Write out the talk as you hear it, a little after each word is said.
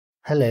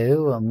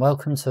Hello and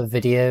welcome to a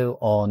video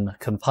on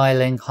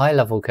compiling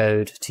high-level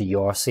code to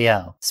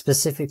Urcl,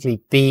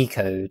 specifically B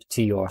code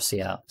to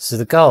Urcl. So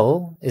the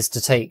goal is to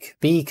take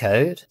B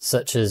code,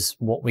 such as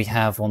what we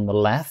have on the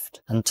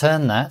left, and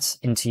turn that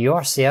into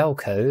Urcl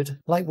code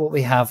like what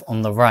we have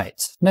on the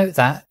right. Note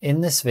that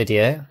in this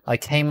video I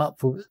came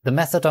up with the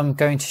method I'm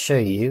going to show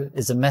you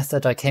is a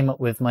method I came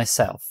up with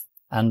myself,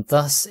 and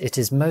thus it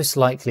is most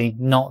likely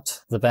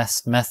not the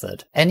best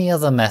method. Any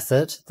other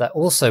method that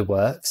also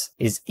works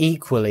is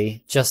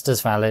equally just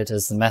as valid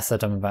as the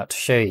method I'm about to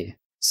show you.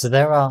 So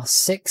there are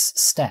 6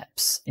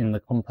 steps in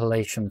the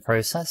compilation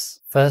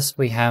process. First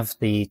we have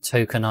the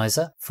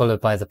tokenizer,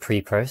 followed by the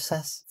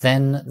preprocess,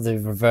 then the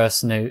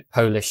reverse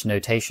Polish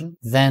notation,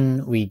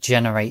 then we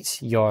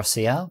generate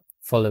Urcl,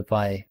 followed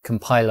by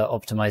compiler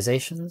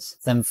optimizations,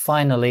 then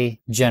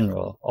finally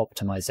general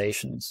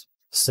optimizations.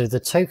 So the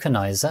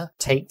tokenizer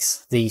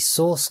takes the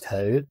source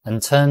code and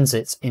turns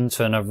it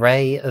into an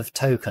array of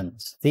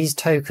tokens. These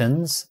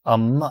tokens are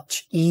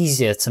much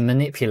easier to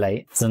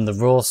manipulate than the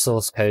raw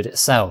source code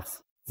itself.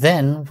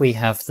 Then we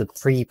have the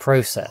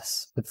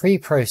preprocess. The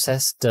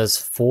preprocess does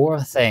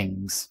 4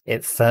 things.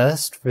 It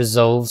first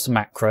resolves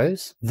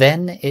macros,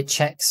 then it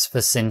checks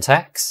for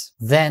syntax,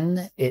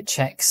 then it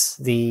checks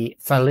the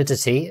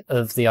validity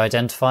of the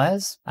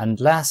identifiers, and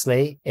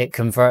lastly, it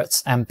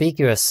converts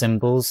ambiguous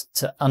symbols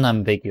to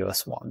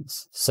unambiguous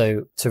ones.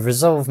 So to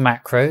resolve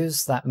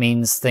macros, that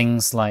means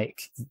things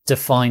like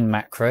define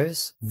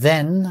macros.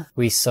 Then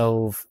we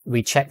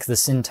check the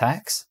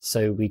syntax,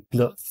 so we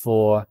look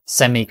for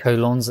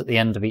semicolons at the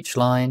end of each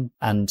line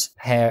and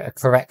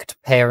correct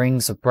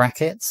pairings of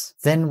brackets.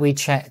 Then we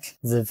check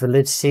the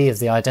validity of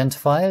the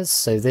identifiers,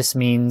 so this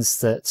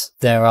means that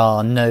there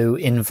are no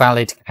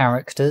invalid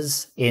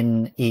characters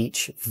in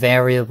each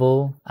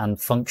variable and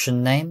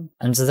function name,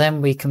 and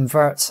then we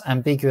convert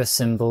ambiguous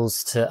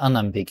symbols to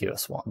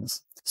unambiguous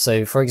ones.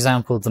 So for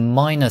example, the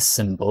minus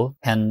symbol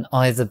can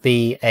either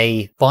be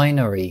a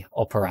binary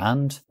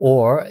operand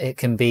or it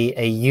can be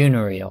a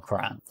unary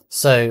operand.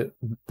 So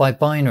by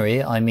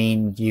binary, I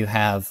mean you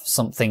have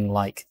something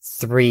like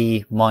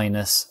 3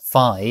 minus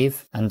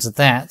 5, and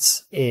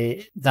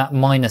that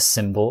minus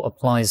symbol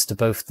applies to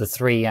both the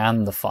 3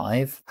 and the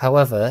 5.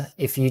 However,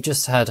 if you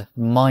just had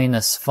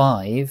minus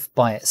 5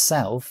 by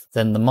itself,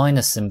 then the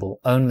minus symbol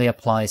only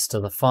applies to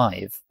the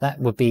 5. That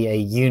would be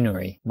a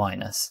unary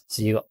minus.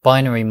 So you got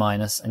binary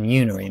minus and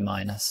unary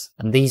minus,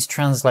 and these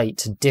translate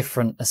to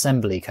different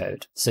assembly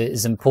code. So it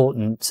is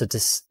important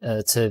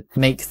to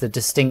make the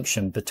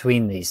distinction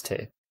between these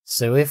two.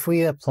 So if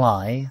we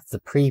apply the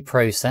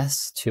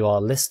preprocess to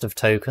our list of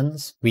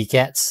tokens, we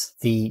get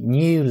the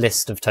new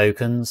list of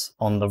tokens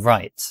on the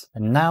right.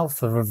 And now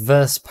for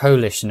reverse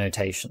Polish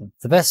notation.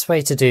 The best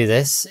way to do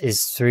this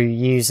is through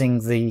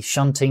using the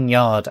Shunting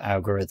Yard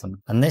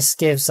algorithm. And this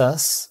gives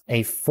us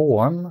a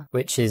form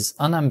which is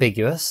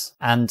unambiguous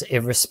and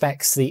it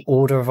respects the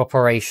order of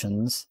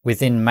operations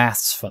within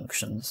maths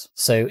functions.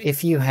 So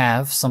if you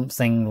have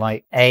something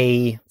like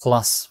A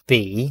plus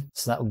B,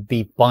 so that would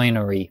be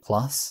binary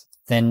plus,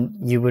 then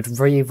you would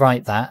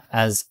rewrite that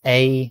as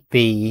A,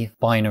 B,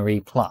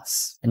 binary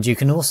plus. And you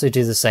can also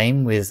do the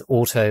same with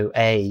auto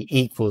A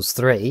equals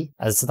 3,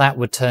 as that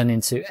would turn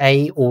into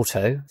A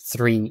auto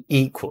 3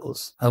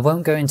 equals. I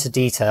won't go into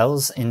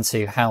details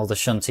into how the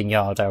Shunting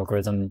Yard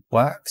algorithm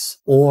works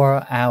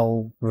or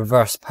how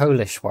reverse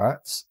Polish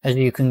works, as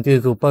you can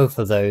Google both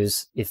of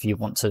those if you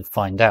want to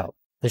find out.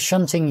 The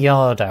Shunting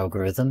Yard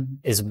algorithm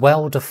is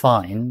well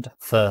defined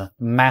for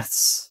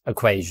maths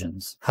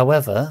equations.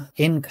 However,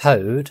 in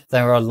code,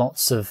 there are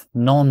lots of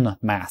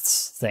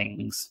non-maths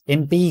things.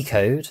 In B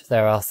code,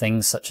 there are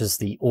things such as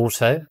the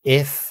auto,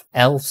 if,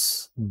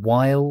 else,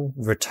 while,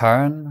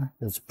 return,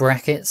 there's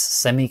brackets,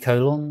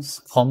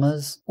 semicolons,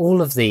 commas.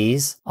 All of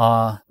these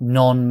are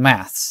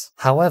non-maths.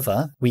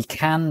 However, we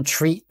can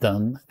treat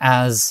them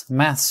as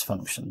maths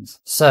functions.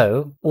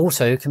 So,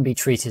 auto can be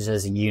treated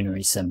as a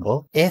unary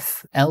symbol.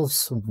 If,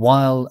 else,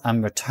 while,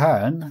 and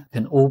return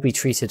can all be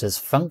treated as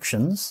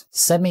functions.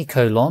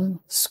 Semicolon,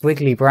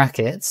 squiggly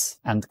brackets,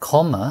 and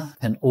comma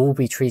can all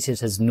be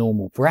treated as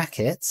normal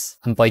brackets.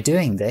 And by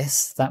doing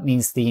this, that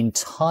means the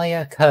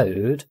entire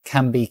code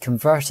can be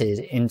converted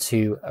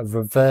into a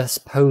reverse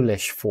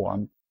Polish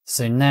form.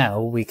 So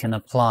now we can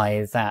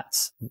apply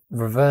that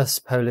reverse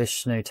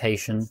Polish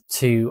notation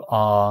to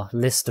our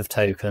list of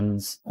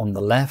tokens on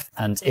the left,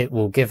 and it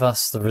will give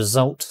us the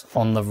result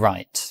on the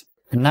right.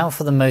 And now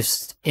for the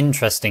most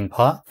interesting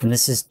part, and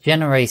this is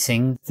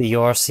generating the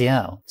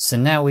Urcl. So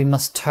now we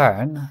must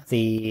turn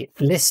the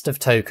list of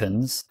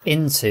tokens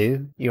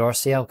into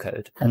Urcl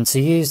code. And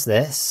to use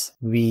this,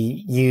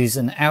 we use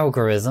an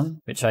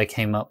algorithm, which I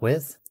came up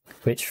with,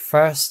 which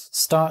first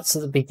starts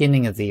at the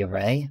beginning of the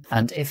array,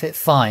 and if it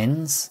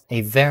finds a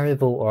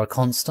variable or a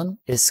constant,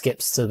 it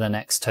skips to the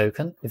next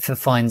token. If it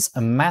finds a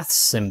math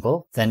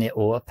symbol, then it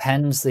will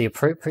append the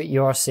appropriate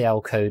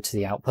Urcl code to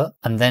the output,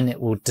 and then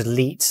it will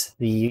delete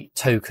the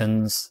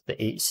tokens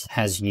that it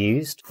has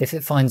used. If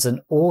it finds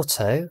an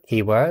auto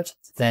keyword,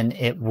 then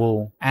it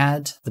will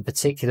add the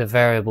particular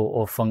variable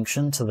or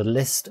function to the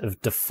list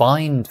of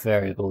defined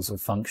variables or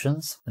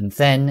functions, and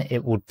then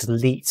it will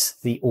delete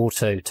the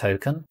auto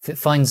token. If it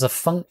finds a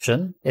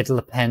function, it'll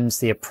append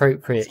the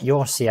appropriate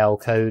Urcl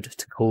code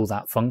to call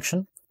that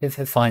function. If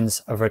it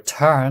finds a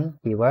return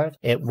keyword,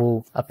 it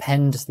will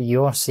append the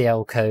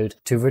Urcl code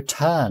to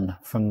return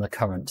from the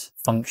current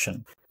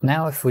function.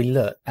 Now if we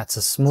look at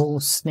a small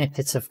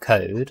snippet of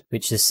code,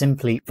 which is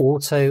simply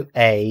auto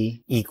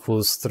a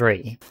equals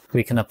 3,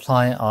 we can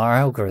apply our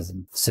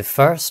algorithm. So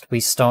first we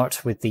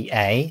start with the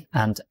a,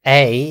 and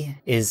a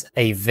is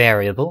a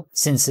variable.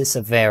 Since it's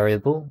a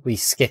variable, we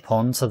skip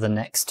on to the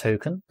next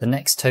token. The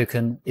next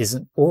token is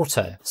an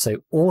auto.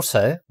 So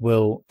auto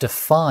will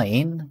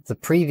define the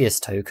previous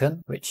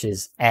token, which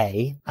is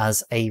a,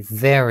 as a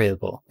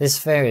variable. This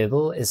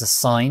variable is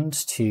assigned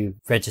to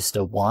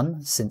register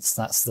 1, since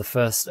that's the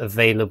first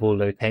available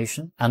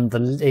location, and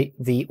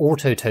the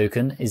auto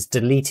token is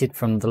deleted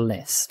from the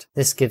list.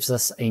 This gives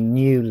us a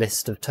new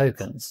list of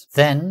tokens.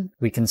 Then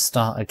we can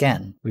start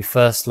again. We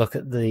first look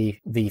at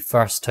the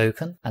first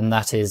token, and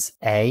that is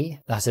a.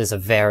 That is a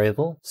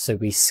variable, so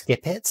we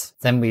skip it.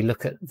 Then we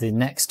look at the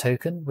next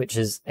token, which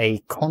is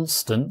a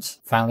constant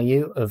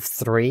value of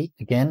 3.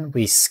 Again,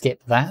 we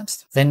skip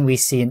that. Then we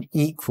see an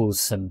equals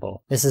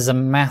symbol. This is a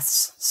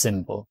maths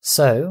symbol.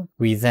 So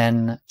we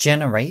then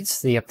generate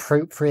the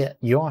appropriate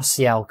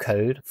Urcl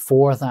code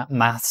for that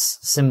maths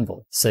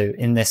symbol. So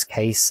in this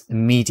case,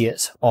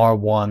 immediate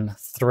R1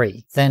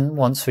 3. Then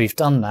once we've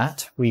done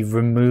that, we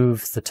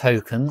remove the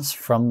tokens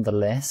from the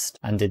list,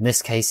 and in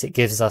this case it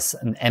gives us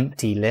an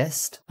empty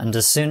list. And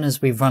as soon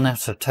as we run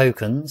out of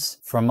tokens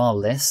from our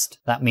list,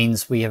 that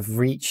means we have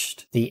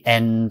reached the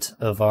end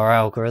of our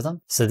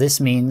algorithm. So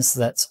this means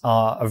that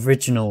our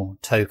original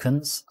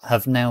tokens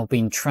have now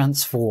been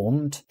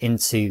transformed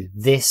into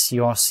this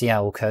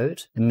Urcl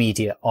code,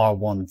 immediate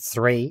R1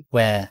 3,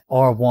 where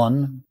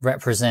R1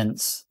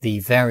 represents the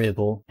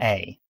variable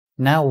a.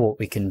 Now what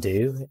we can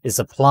do is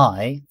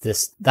apply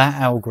that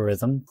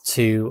algorithm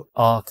to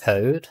our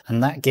code,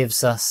 and that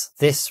gives us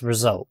this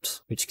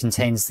result, which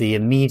contains the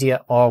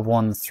immediate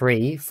R1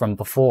 3 from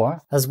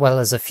before, as well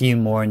as a few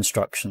more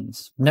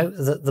instructions. Note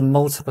that the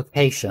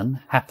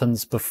multiplication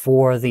happens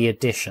before the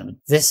addition.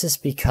 This is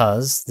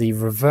because the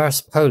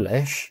reverse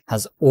Polish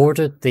has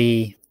ordered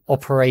the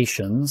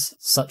operations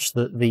such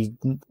that the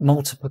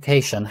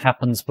multiplication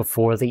happens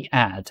before the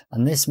add,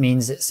 and this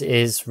means it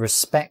is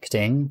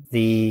respecting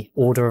the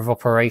order of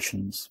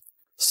operations.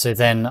 So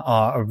then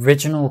our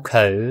original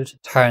code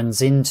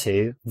turns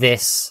into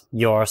this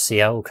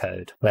Urcl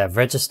code, where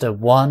register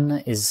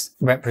 1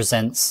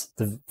 represents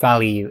the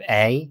value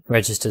a,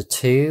 register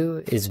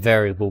 2 is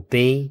variable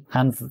b,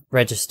 and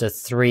register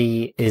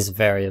 3 is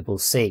variable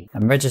c.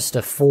 And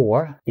register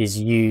 4 is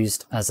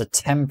used as a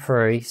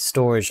temporary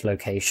storage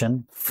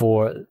location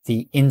for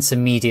the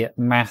intermediate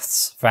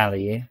maths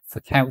value for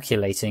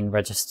calculating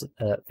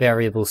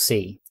variable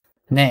c.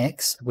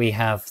 Next, we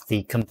have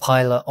the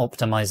compiler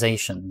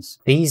optimizations.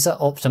 These are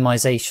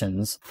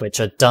optimizations which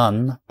are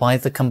done by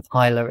the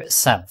compiler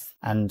itself,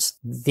 and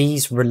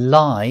these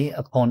rely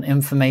upon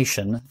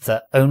information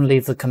that only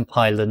the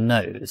compiler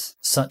knows,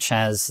 such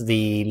as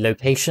the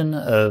location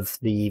of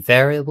the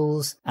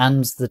variables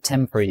and the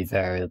temporary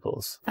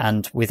variables.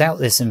 And without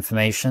this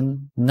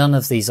information, none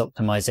of these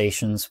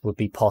optimizations would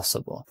be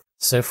possible.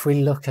 So if we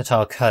look at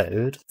our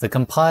code, the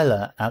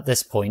compiler at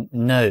this point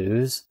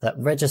knows that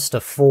register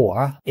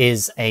 4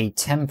 is a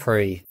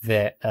temporary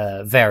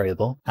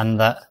variable, and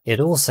that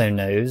it also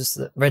knows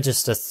that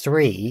register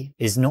 3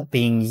 is not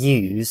being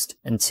used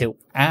until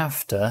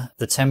after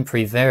the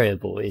temporary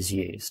variable is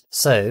used.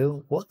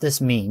 So what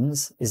this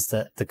means is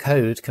that the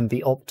code can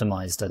be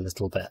optimized a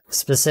little bit.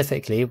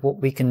 Specifically, what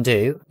we can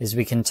do is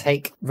we can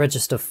take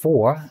register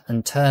 4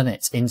 and turn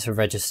it into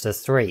register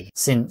 3,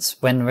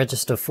 since when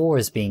register 4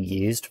 is being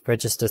used,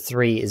 register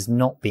 3 is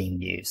not being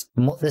used.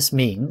 And what this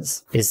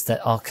means is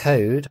that our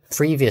code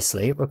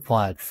previously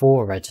required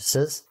 4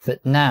 registers,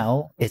 but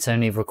now it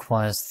only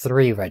requires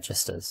 3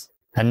 registers.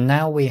 And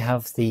now we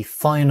have the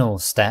final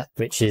step,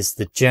 which is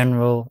the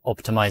general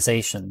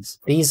optimizations.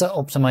 These are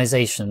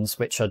optimizations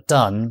which are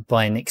done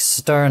by an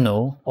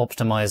external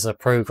optimizer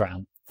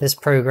program. This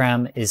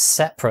program is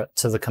separate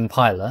to the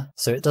compiler,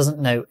 so it doesn't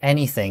know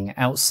anything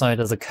outside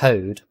of the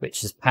code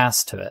which is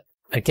passed to it.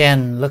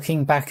 Again,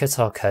 looking back at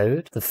our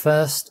code, the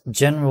first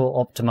general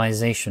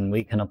optimization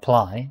we can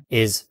apply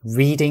is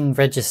reading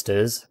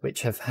registers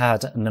which have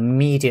had an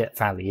immediate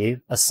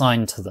value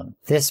assigned to them.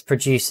 This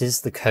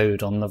produces the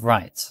code on the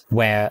right,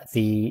 where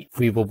we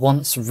were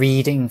once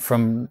reading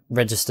from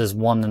registers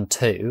 1 and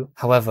 2.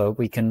 However,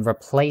 we can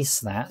replace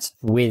that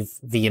with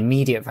the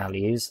immediate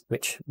values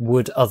which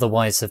would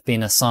otherwise have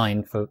been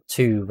assigned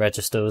to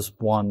registers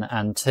 1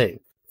 and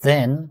 2.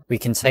 Then we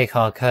can take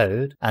our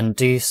code and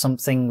do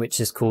something which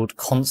is called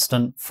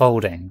constant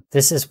folding.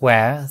 This is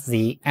where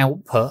the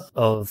output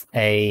of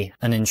an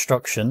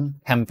instruction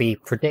can be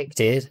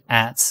predicted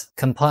at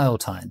compile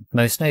time.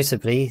 Most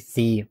notably,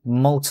 the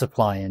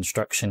multiply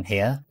instruction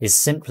here is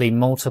simply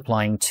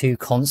multiplying two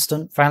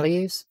constant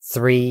values,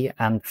 3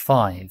 and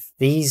 5.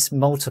 These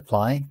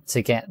multiply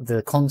to get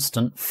the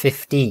constant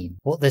 15.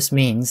 What this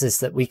means is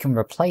that we can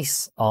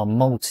replace our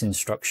mult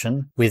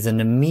instruction with an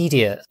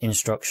immediate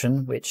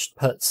instruction which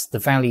puts the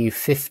value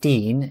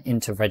 15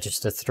 into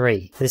register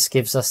 3. This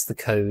gives us the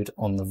code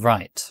on the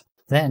right.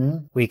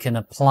 Then we can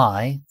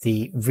apply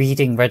the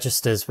reading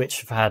registers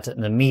which have had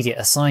an immediate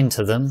assigned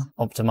to them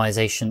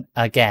optimization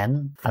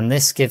again, and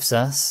this gives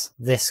us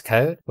this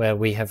code where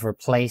we have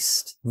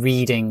replaced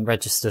reading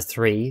register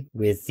 3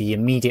 with the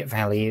immediate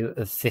value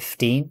of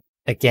 15.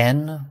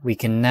 Again, we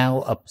can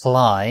now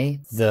apply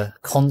the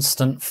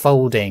constant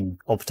folding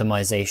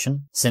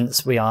optimization.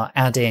 Since we are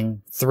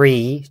adding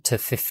 3 to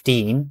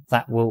 15,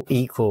 that will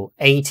equal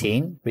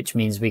 18, which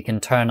means we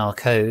can turn our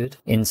code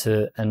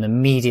into an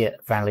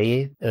immediate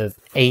value of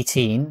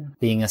 18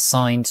 being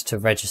assigned to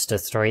register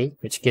 3,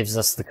 which gives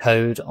us the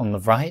code on the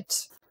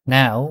right.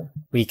 Now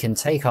we can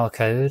take our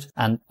code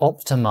and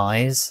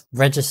optimize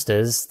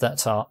registers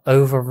that are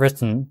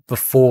overwritten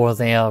before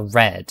they are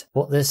read.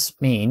 What this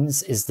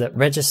means is that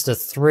register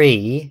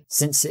 3,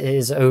 since it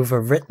is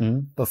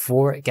overwritten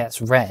before it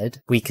gets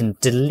read, we can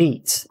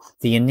delete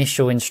the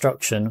initial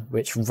instruction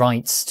which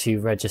writes to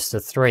register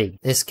 3.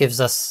 This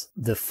gives us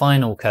the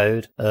final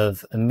code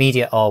of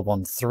immediate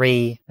R1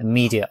 3,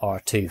 immediate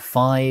R2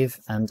 5,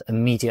 and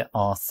immediate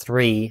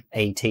R3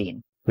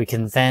 18. We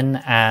can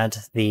then add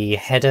the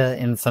header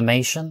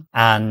information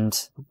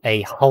and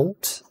a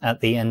halt at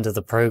the end of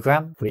the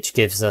program, which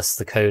gives us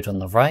the code on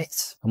the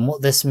right. And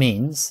what this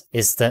means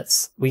is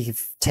that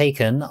we've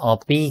taken our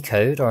B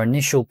code, our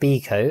initial B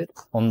code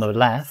on the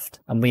left,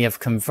 and we have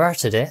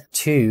converted it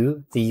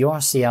to the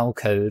Urcl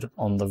code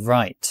on the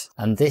right.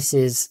 And this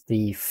is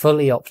the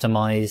fully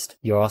optimized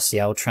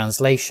Urcl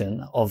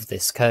translation of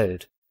this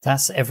code.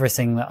 That's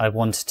everything that I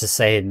wanted to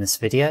say in this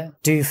video.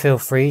 Do feel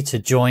free to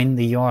join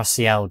the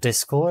Urcl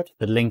Discord.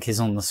 The link is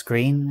on the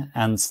screen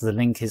and the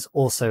link is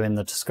also in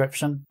the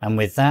description. And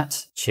with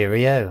that,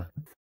 cheerio.